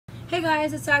Hey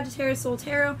guys, it's Sagittarius Soul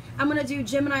Tarot. I'm going to do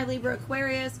Gemini, Libra,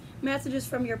 Aquarius, messages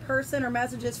from your person or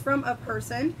messages from a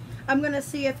person. I'm going to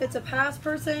see if it's a past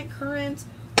person, current,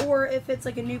 or if it's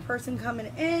like a new person coming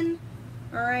in.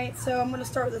 Alright, so I'm going to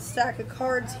start with a stack of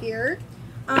cards here.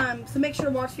 So make sure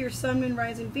to watch for your Sun, Moon,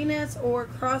 Rising, Venus, or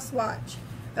cross watch.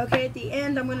 Okay, at the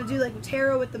end I'm going to do like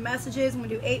tarot with the messages. I'm going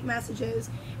to do 8 messages.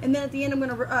 And then at the end I'm going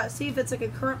to see if it's like a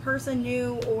current person,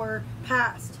 new, or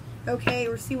past. Okay,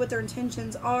 or see what their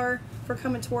intentions are for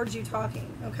coming towards you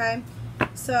talking. Okay,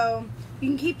 so you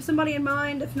can keep somebody in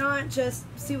mind. If not, just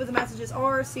see what the messages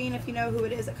are, seeing if you know who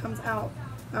it is that comes out.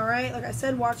 Alright, like I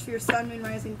said, watch for your Sun, Moon,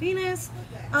 Rising, Venus.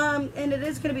 And it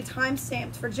is going to be time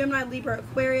stamped for Gemini, Libra,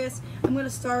 Aquarius. I'm going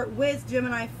to start with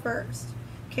Gemini first.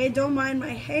 Okay, don't mind my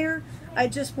hair. I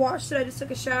just washed it. I just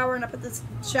took a shower and I put this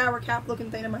shower cap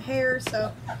looking thing in my hair,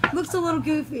 so it looks a little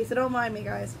goofy, so don't mind me,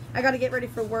 guys. I got to get ready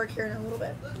for work here in a little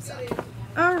bit. So.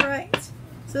 Alright,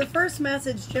 so the first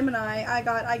message, Gemini,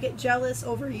 I get jealous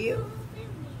over you.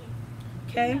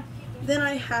 Okay, then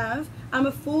I have, I'm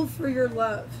a fool for your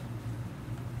love.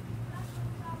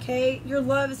 Okay, your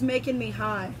love is making me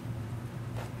high.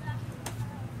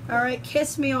 Alright,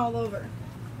 kiss me all over.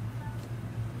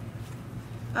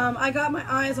 I got my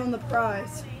eyes on the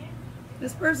prize.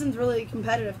 This person's really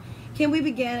competitive. Can we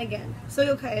begin again? So,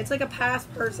 okay, it's like a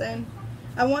past person.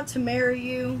 I want to marry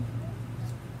you.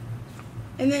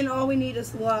 And then all we need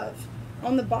is love.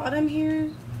 On the bottom here,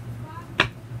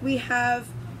 we have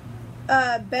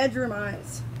bedroom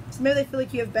eyes. So maybe they feel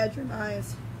like you have bedroom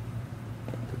eyes.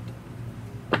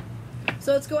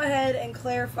 So let's go ahead and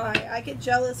clarify. I get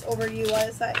jealous over you. Why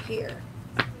is that here?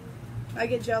 I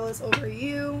get jealous over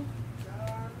you.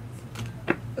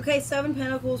 Okay, 7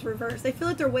 Pentacles reversed. They feel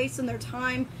like they're wasting their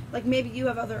time. Like maybe you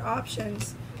have other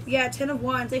options. Yeah, 10 of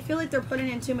Wands. They feel like they're putting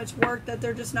in too much work, that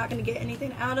they're just not going to get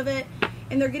anything out of it.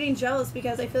 And they're getting jealous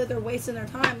because they feel like they're wasting their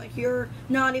time. Like you're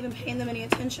not even paying them any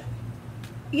attention.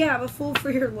 Yeah, I'm a fool for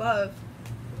your love.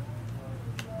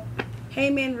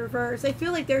 Hangman reversed. They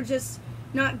feel like they're just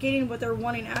not getting what they're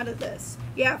wanting out of this.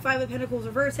 Yeah, 5 of Pentacles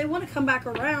reversed. They want to come back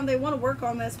around. They want to work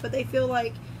on this, but they feel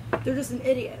like they're just an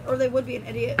idiot. Or they would be an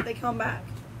idiot if they come back.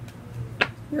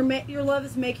 Your love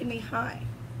is making me high.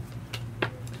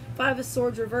 5 of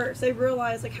Swords reversed. They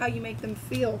realize like how you make them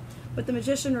feel. With the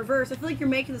Magician reversed, I feel like you're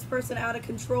making this person out of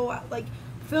control, like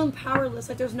feeling powerless,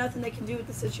 like there's nothing they can do with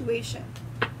the situation.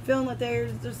 Feeling like their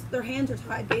hands are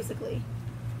tied, basically.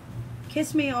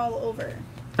 Kiss me all over.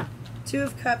 2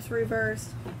 of Cups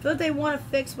reversed. I feel like they want to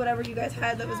fix whatever you guys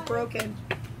had that was broken.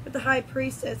 With the High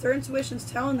Priestess, their intuition's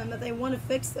telling them that they want to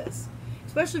fix this.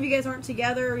 Especially if you guys aren't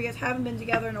together or you guys haven't been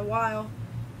together in a while.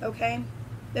 Okay?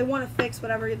 They want to fix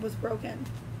whatever was broken.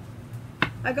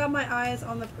 I got my eyes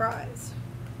on the prize.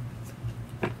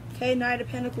 Okay, Knight of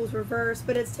Pentacles reversed,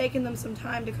 but it's taken them some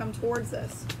time to come towards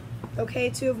this. Okay,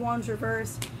 2 of Wands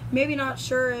reversed. Maybe not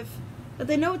sure if, but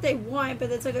they know what they want, but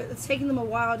it's like it's taking them a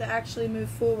while to actually move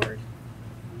forward.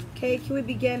 Okay, can we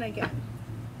begin again?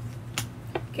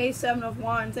 Okay, 7 of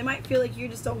Wands. They might feel like you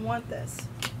just don't want this.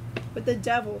 With the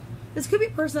Devil. This could be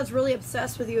a person that's really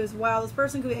obsessed with you as well. This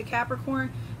person could be a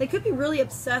Capricorn. They could be really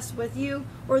obsessed with you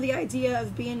or the idea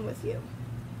of being with you.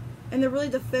 And they're really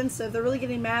defensive. They're really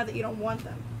getting mad that you don't want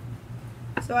them.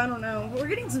 So I don't know. We're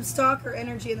getting some stalker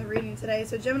energy in the reading today.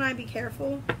 So Gemini, be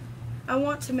careful. I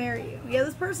want to marry you. Yeah,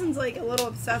 this person's like a little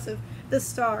obsessive. The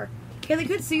Star. Okay, they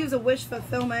could see you as a wish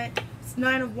fulfillment. It's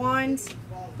 9 of Wands.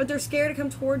 But they're scared to come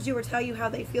towards you or tell you how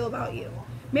they feel about you.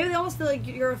 Maybe they almost feel like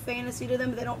you're a fantasy to them,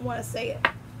 but they don't want to say it.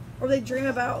 Or they dream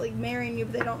about like marrying you,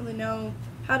 but they don't really know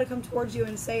how to come towards you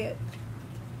and say it.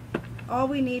 All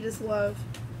we need is love.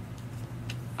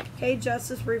 Okay,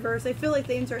 Justice reversed. They feel like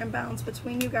things are imbalanced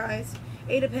between you guys.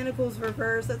 8 of Pentacles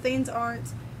reversed. That things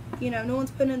aren't, no one's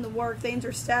putting in the work. Things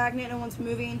are stagnant. No one's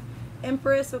moving.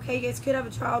 Empress, okay, you guys could have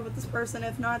a child with this person.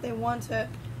 If not, they want to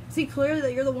see clearly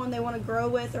that you're the one they want to grow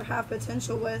with or have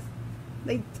potential with.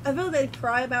 I feel like they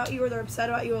cry about you or they're upset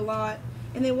about you a lot.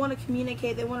 And they want to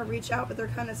communicate, they want to reach out, but they're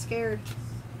kind of scared.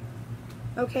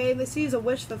 Okay, they see you as a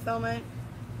wish fulfillment.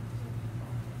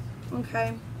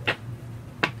 Okay.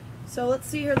 So let's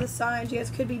see here the signs you guys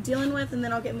could be dealing with, and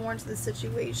then I'll get more into the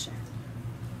situation.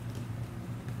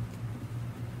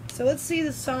 So let's see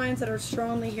the signs that are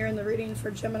strongly here in the reading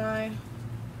for Gemini.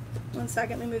 1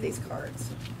 second, let me move these cards.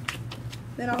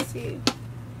 Then I'll see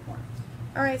more.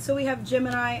 Alright, so we have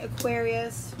Gemini,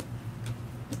 Aquarius,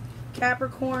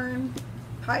 Capricorn,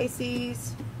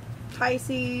 Pisces,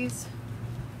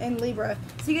 and Libra.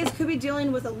 So you guys could be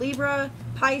dealing with a Libra,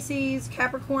 Pisces,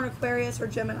 Capricorn, Aquarius, or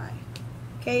Gemini.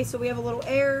 Okay, so we have a little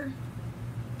air.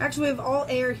 Actually, we have all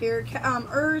air here.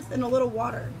 Earth and a little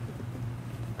water.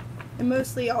 and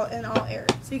mostly in all air.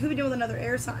 So you could be dealing with another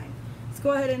air sign. Let's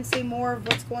go ahead and see more of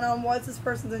what's going on. What's this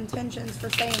person's intentions for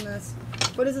saying this?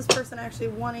 What is this person actually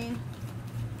wanting?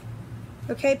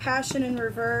 Okay, passion in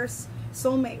reverse,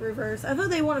 soulmate reverse. I feel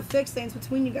they want to fix things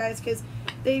between you guys because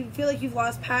they feel like you've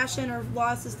lost passion or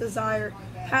lost this desire.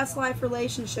 Past life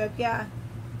relationship, yeah.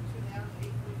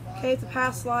 Okay, it's a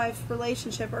past life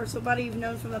relationship or somebody you've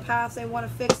known from the past. They want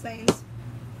to fix things.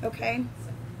 Okay.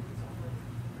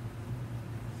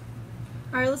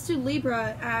 Alright, let's do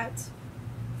Libra at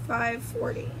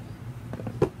 540.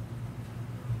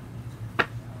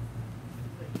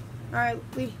 Alright,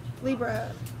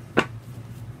 Libra.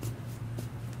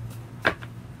 I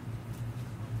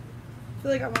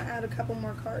feel like I want to add a couple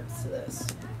more cards to this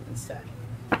instead.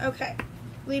 Okay,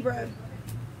 Libra.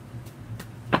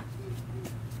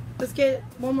 Let's get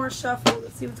one more shuffle.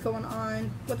 Let's see what's going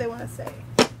on, what they want to say.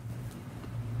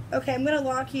 Okay, I'm going to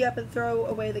lock you up and throw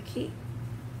away the key.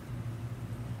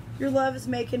 Your love is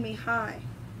making me high.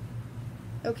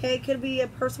 Okay, it could be a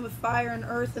person with fire and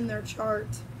earth in their chart.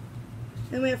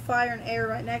 Then we have fire and air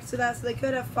right next to that. So they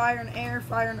could have fire and air,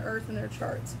 fire and earth in their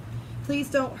charts.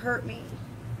 Please don't hurt me.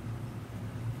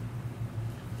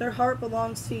 Their heart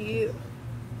belongs to you.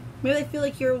 Maybe they feel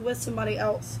like you're with somebody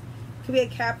else. Could be a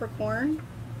Capricorn.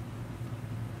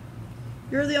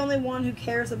 You're the only one who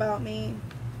cares about me.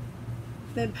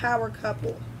 Then power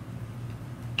couple.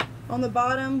 On the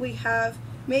bottom we have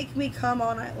make me come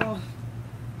all night long.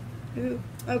 Ooh,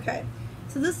 okay.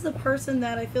 So this is a person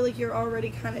that I feel like you're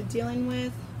already kind of dealing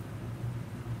with.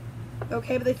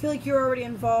 Okay, but they feel like you're already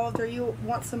involved or you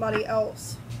want somebody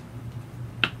else.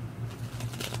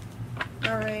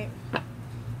 Alright.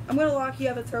 I'm going to lock you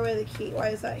up and throw away the key. Why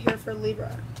is that here for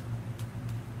Libra?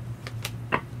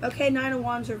 Okay, Nine of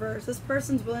Wands reverse. This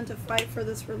person's willing to fight for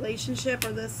this relationship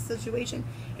or this situation.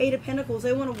 Eight of Pentacles.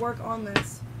 They want to work on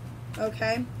this.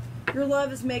 Okay? Your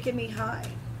love is making me high.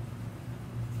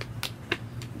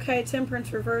 Okay,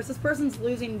 Temperance reverse. This person's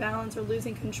losing balance or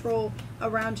losing control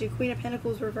around you. Queen of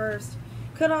Pentacles reversed.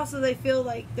 Could also they feel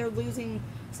like they're losing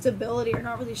stability or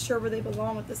not really sure where they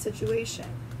belong with the situation.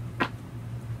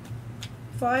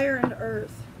 Fire and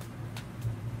earth.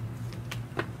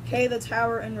 Okay, the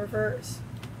Tower in reverse.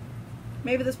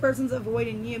 Maybe this person's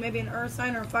avoiding you. Maybe an earth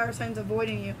sign or a fire sign's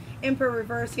avoiding you. Emperor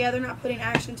reverse. Yeah, they're not putting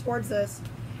action towards this.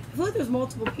 I feel like there's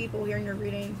multiple people here in your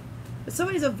reading. But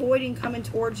somebody's avoiding coming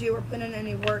towards you or putting in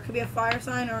any work. Could be a fire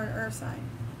sign or an earth sign.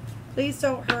 Please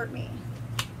don't hurt me.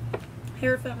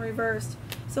 Hierophant reversed.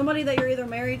 Somebody that you're either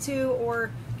married to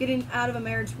or getting out of a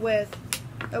marriage with.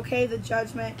 Okay, the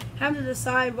Judgment. Having to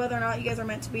decide whether or not you guys are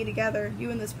meant to be together.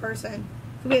 You and this person.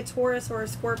 Could be a Taurus or a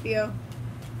Scorpio.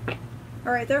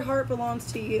 Alright, their heart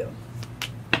belongs to you.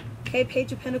 Okay,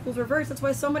 Page of Pentacles reversed. That's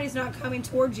why somebody's not coming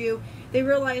towards you. They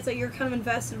realize that you're kind of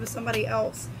invested with somebody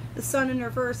else. The Sun in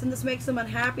reverse, and this makes them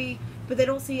unhappy, but they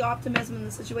don't see optimism in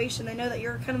the situation. They know that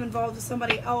you're kind of involved with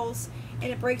somebody else,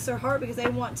 and it breaks their heart because they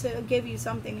want to give you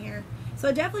something here. So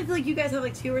I definitely feel like you guys have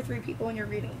like 2 or 3 people in your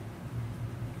reading.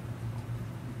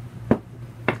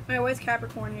 Alright, why is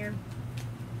Capricorn here?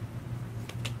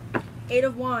 8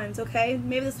 of Wands, okay?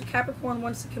 Maybe this Capricorn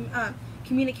wants to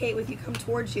communicate with you, come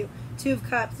towards you. 2 of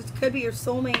Cups. This could be your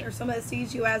soulmate or somebody that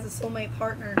sees you as a soulmate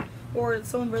partner or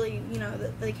someone really, you know,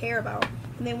 that they care about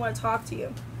and they want to talk to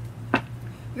you.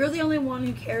 You're the only one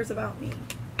who cares about me.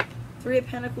 3 of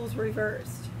Pentacles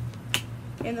reversed.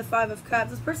 And the 5 of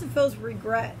Cups. This person feels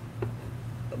regret.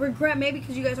 Regret maybe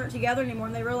because you guys aren't together anymore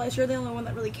and they realize you're the only one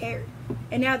that really cared.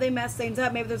 And now they mess things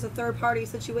up. Maybe there's a third party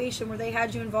situation where they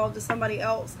had you involved with somebody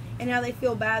else. And now they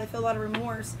feel bad. They feel a lot of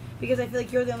remorse because they feel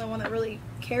like you're the only one that really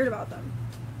cared about them.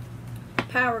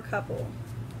 Power couple.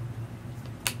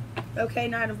 Okay,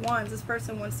 Knight of Wands. This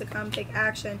person wants to come take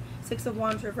action. 6 of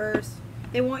Wands reversed.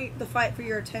 They want the fight for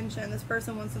your attention. This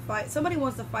person wants to fight. Somebody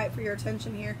wants to fight for your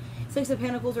attention here. 6 of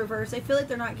Pentacles reversed. They feel like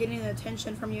they're not getting the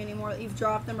attention from you anymore. That you've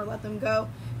dropped them or let them go.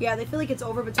 Yeah, they feel like it's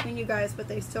over between you guys, but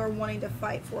they still are wanting to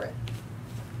fight for it.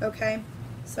 Okay?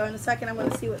 So in a second, I'm going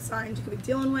to see what signs you could be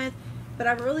dealing with. But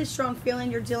I have a really strong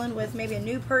feeling you're dealing with maybe a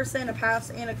new person, a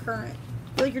past, and a current.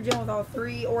 I feel like you're dealing with all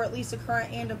 3, or at least a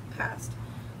current and a past.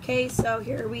 Okay, so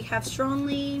here we have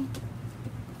strongly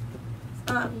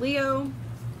Leo,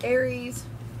 Aries,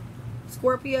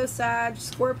 Scorpio, Sag,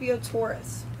 Scorpio,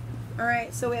 Taurus.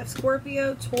 Alright, so we have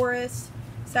Scorpio, Taurus,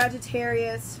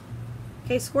 Sagittarius.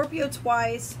 Okay, Scorpio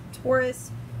twice,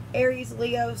 Taurus, Aries,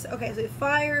 Leo. Okay, so we have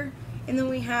fire, and then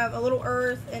we have a little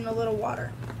earth and a little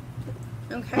water.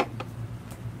 Okay.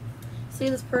 See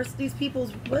this person, these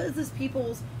people's, what is this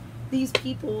people's, these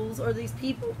people's, or these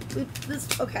people,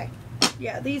 this, okay.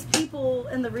 Yeah, these people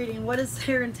in the reading, what is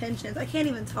their intentions? I can't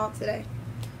even talk today.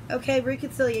 Okay,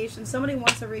 reconciliation. Somebody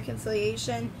wants a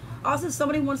reconciliation. Also,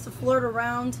 somebody wants to flirt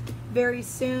around very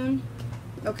soon.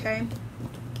 Okay.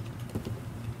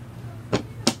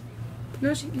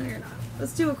 No, no, you're not.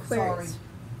 Let's do Aquarius. Sorry.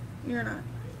 You're not.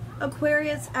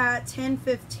 Aquarius at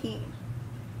 10:15.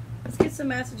 Let's get some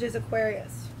messages,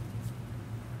 Aquarius.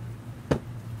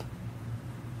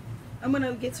 I'm going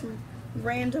to get some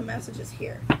random messages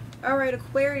here. Alright,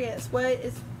 Aquarius, what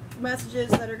is messages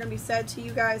that are going to be said to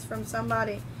you guys from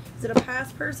somebody? Is it a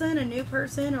past person, a new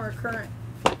person, or a current?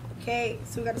 Okay,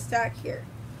 so we got a stack here.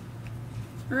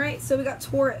 Alright, so we got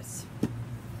Taurus.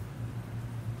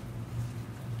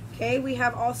 Okay, we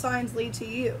have all signs lead to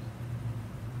you.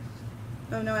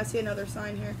 Oh no, I see another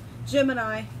sign here.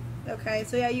 Gemini. Okay,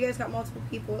 so yeah, you guys got multiple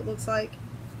people, it looks like.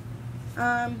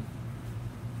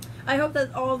 I hope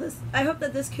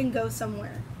that this can go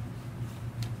somewhere.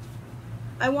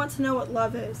 I want to know what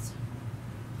love is.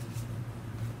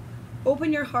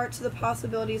 Open your heart to the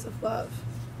possibilities of love.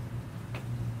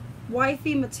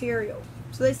 Wifey material.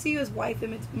 So they see you as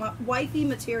wifey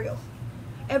material.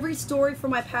 Every story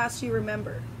from my past you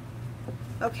remember.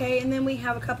 Okay, and then we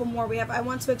have a couple more. We have, I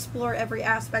want to explore every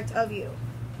aspect of you.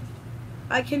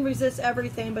 I can resist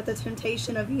everything but the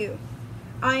temptation of you.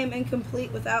 I am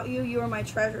incomplete without you. You are my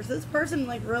treasure. So this person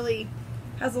like really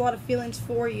has a lot of feelings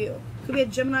for you. Could be a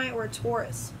Gemini or a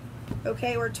Taurus.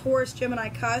 Okay, or a Taurus Gemini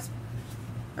cusp.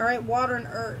 Alright, water and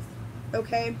earth.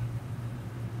 Okay.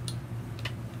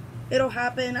 It'll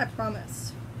happen, I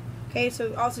promise. Okay,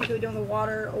 so also you could be doing the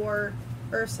water or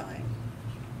earth sign.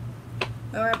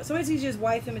 Alright, but somebody sees you as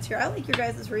wife and material. I like your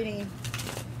guys' reading.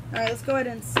 Alright, let's go ahead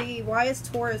and see. Why is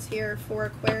Taurus here for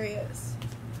Aquarius?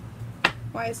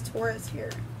 Why is Taurus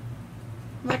here?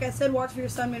 Like I said, watch for your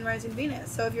sun, moon, rising,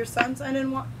 Venus. So if your sun sign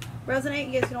didn't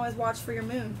resonate, you guys can always watch for your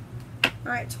moon.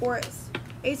 Alright, Taurus.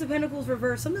 Ace of Pentacles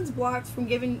reverse. Something's blocked from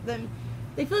giving them...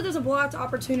 They feel like there's a blocked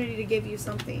opportunity to give you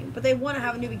something. But they want to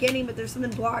have a new beginning, but there's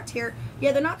something blocked here.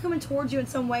 Yeah, they're not coming towards you in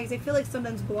some ways. They feel like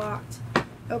something's blocked.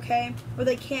 Okay? Or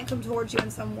they can't come towards you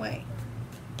in some way.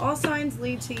 All signs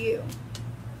lead to you.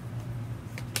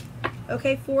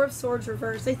 Okay, Four of Swords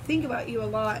reverse. They think about you a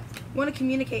lot. Want to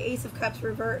communicate. Ace of Cups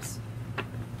reverse.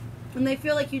 And they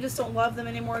feel like you just don't love them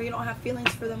anymore. You don't have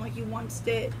feelings for them like you once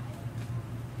did.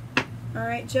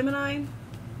 Alright, Gemini.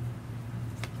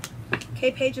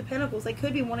 Okay, Page of Pentacles. They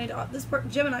could be wanting to...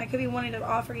 Gemini could be wanting to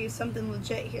offer you something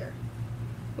legit here.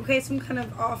 Okay, some kind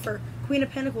of offer. Queen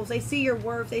of Pentacles. They see your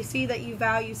worth. They see that you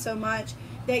value so much.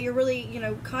 That you're really, you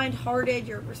know, kind-hearted.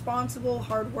 You're responsible,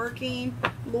 hardworking,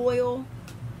 loyal.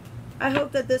 I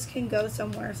hope that this can go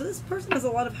somewhere. So this person has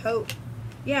a lot of hope.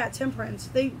 Yeah, Temperance.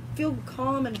 They feel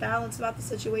calm and balanced about the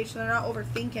situation. They're not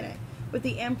overthinking it. With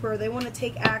the Emperor, they want to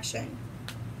take action.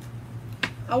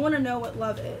 I want to know what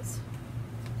love is.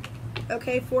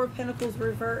 Okay, Four of Pentacles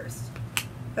reversed.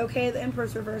 Okay, the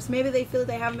Emperor's reversed. Maybe they feel that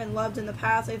they haven't been loved in the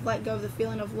past. They've let go of the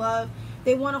feeling of love.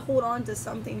 They want to hold on to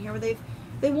something here.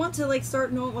 They want to like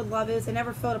start knowing what love is. They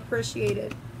never felt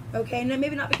appreciated. Okay, and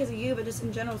maybe not because of you, but just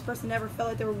in general, this person never felt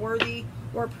like they were worthy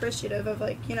or appreciative of,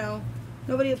 like, you know,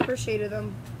 nobody appreciated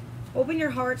them. Open your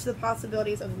heart to the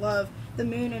possibilities of love. The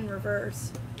Moon in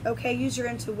reverse. Okay, use your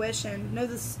intuition. Know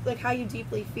this, like, how you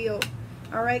deeply feel.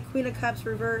 Alright, Queen of Cups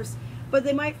reverse. But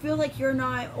they might feel like you're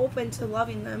not open to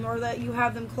loving them, or that you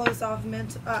have them closed off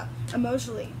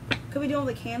emotionally. Could be dealing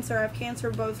with a Cancer. I have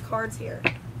Cancer both cards here.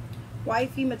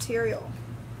 Wifey material.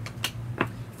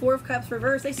 Four of Cups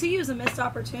reverse. They see you as a missed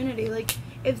opportunity. Like,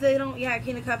 if they don't, yeah,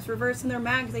 King of Cups reverse, and they're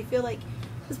mad because they feel like,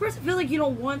 this person feels like you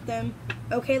don't want them.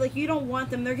 Okay, like you don't want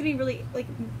them. They're getting really, like,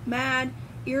 mad,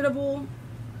 irritable,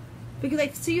 because they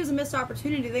see you as a missed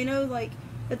opportunity. They know, like,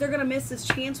 that they're going to miss this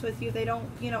chance with you if they don't,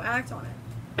 you know, act on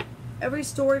it. Every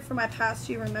story from my past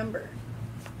you remember.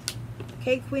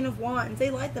 Okay, Queen of Wands.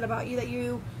 They like that about you, that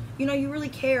you know, you really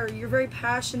care. You're very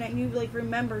passionate, and you, like,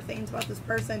 remember things about this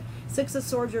person. Six of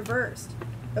Swords reversed.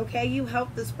 Okay, you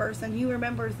help this person. You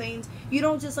remember things. You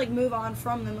don't just, like, move on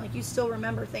from them. Like, you still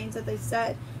remember things that they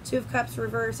said. Two of Cups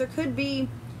reversed. There could be,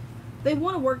 they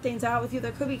want to work things out with you.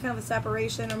 There could be kind of a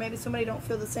separation, or maybe somebody don't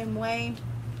feel the same way.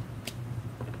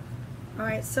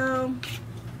 Alright, so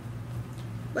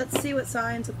let's see what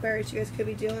signs Aquarius you guys could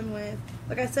be dealing with.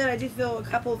 Like I said, I do feel a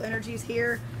couple of energies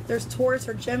here. There's Taurus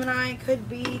or Gemini. Could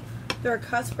be they're a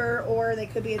cusper, or they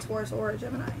could be a Taurus or a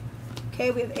Gemini.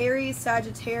 Okay, we have Aries,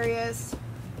 Sagittarius,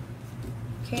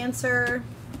 Cancer,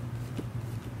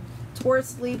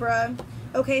 Taurus, Libra.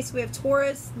 Okay, so we have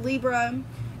Taurus, Libra,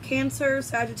 Cancer,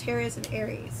 Sagittarius, and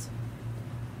Aries.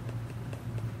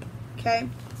 Okay,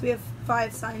 so we have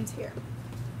 5 signs here.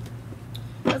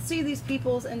 Let's see these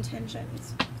people's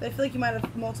intentions. So I feel like you might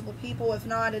have multiple people. If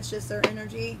not, it's just their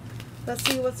energy. Let's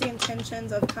see what's the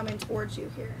intentions of coming towards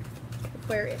you here,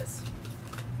 Aquarius.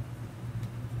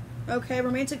 Okay,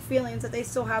 romantic feelings, that they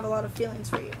still have a lot of feelings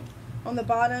for you. On the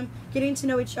bottom, getting to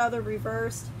know each other,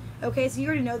 reversed. Okay, so you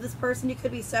already know this person. You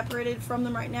could be separated from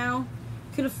them right now.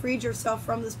 You could have freed yourself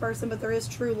from this person, but there is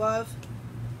true love.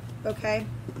 Okay.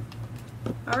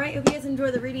 Alright, hope you guys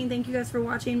enjoyed the reading. Thank you guys for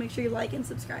watching. Make sure you like and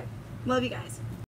subscribe. Love you guys.